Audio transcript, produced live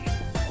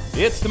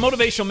It's the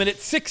Motivational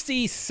Minute,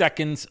 60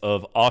 seconds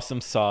of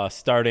awesome sauce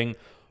starting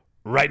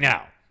right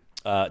now.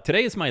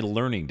 Today is my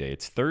learning day.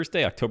 It's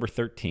Thursday, October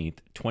 13th,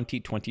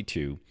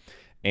 2022.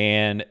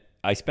 And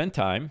I spend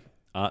time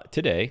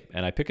today,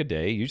 and I pick a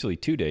day, usually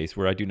 2 days,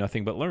 where I do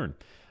nothing but learn.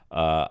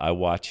 I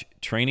watch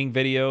training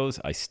videos,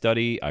 I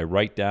study, I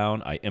write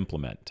down, I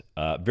implement.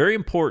 Very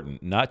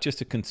important, not just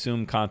to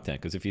consume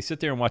content, because if you sit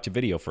there and watch a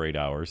video for 8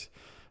 hours,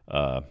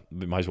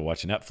 you might as well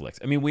watch Netflix.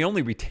 I mean, we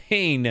only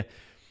retain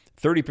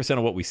 30%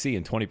 of what we see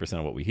and 20%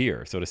 of what we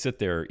hear. So to sit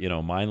there,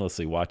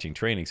 mindlessly watching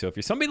training. So if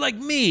you're somebody like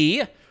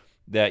me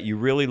that you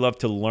really love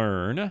to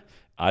learn,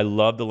 I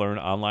love to learn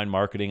online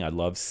marketing. I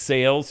love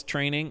sales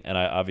training. And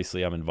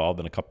I'm involved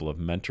in a couple of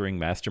mentoring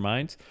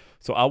masterminds.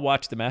 So I'll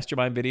watch the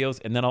mastermind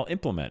videos and then I'll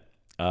implement.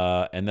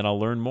 And then I'll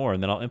learn more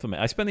and then I'll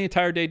implement. I spend the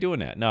entire day doing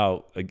that.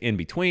 Now, in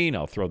between,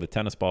 I'll throw the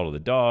tennis ball to the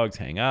dogs,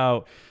 hang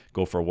out,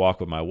 go for a walk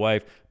with my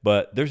wife.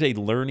 But there's a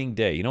learning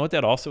day. You know what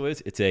that also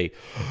is? It's a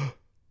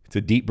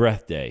deep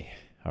breath day.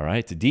 All right.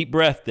 It's a deep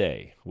breath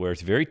day where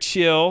it's very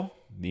chill.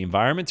 The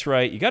environment's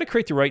right. You got to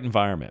create the right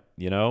environment.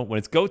 When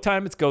it's go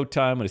time, it's go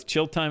time. When it's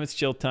chill time, it's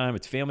chill time.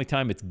 It's family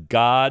time. It's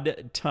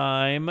God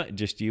time.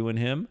 Just you and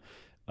him.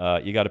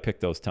 You got to pick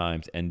those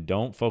times and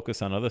don't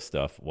focus on other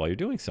stuff while you're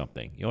doing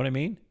something. You know what I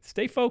mean?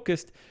 Stay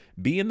focused.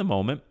 Be in the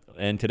moment.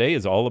 And today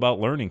is all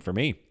about learning for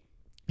me.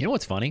 You know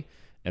what's funny?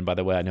 And by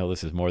the way, I know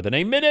this is more than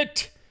a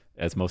minute,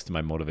 as most of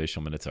my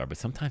motivational minutes are, but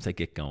sometimes I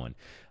get going.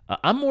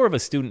 I'm more of a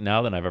student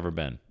now than I've ever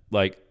been.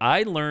 Like,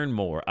 I learn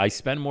more. I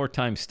spend more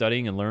time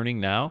studying and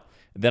learning now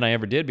than I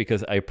ever did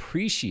because I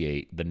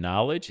appreciate the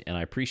knowledge and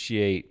I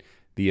appreciate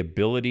the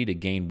ability to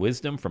gain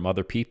wisdom from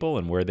other people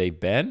and where they've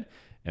been.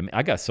 I mean,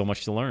 I got so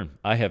much to learn.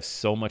 I have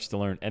so much to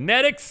learn, and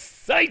that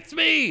excites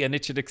me, and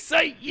it should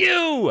excite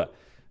you.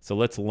 So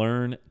let's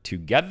learn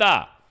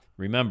together.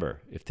 Remember,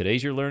 if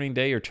today's your learning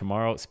day or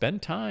tomorrow,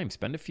 spend time,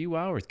 spend a few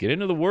hours. Get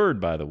into the Word,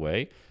 by the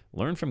way.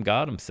 Learn from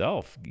God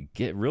himself.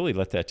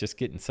 Let that just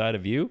get inside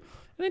of you,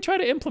 and then try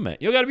to implement.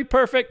 You got to be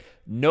perfect.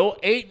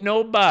 Ain't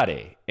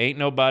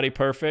nobody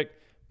perfect.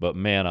 But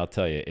man, I'll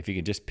tell you, if you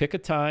can just pick a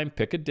time,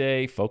 pick a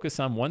day, focus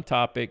on one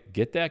topic,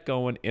 get that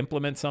going,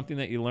 implement something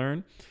that you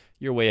learn,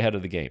 you're way ahead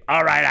of the game.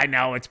 All right, I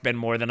know it's been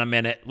more than a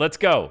minute. Let's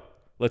go.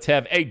 Let's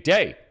have a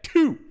day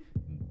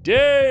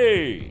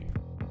today.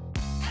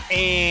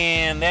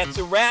 And that's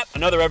a wrap.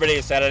 Another Everyday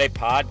Saturday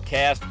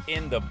podcast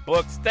in the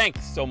books.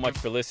 Thanks so much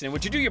for listening.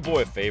 Would you do your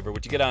boy a favor?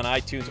 Would you get on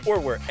iTunes or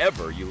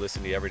wherever you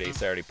listen to the Everyday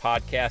Saturday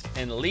podcast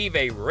and leave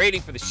a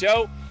rating for the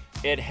show?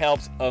 It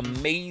helps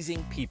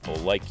amazing people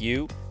like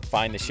you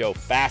find the show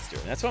faster.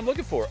 And that's what I'm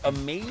looking for.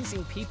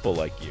 Amazing people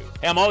like you.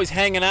 Hey, I'm always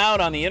hanging out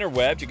on the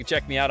interwebs. You can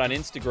check me out on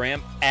Instagram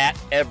at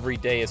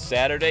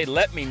EverydayIsSaturday.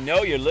 Let me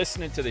know you're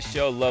listening to the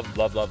show.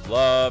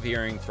 Love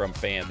hearing from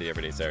fans of the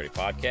Everyday Saturday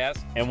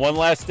podcast. And one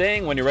last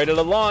thing, when you're ready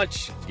to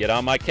launch, get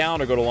on my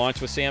calendar, go to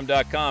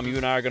launchwithsam.com. You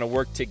and I are going to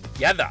work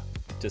together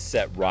to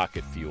set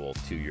rocket fuel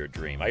to your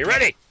dream. Are you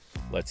ready?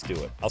 Let's do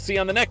it. I'll see you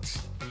on the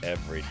next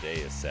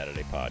Everyday is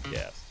Saturday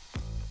podcast.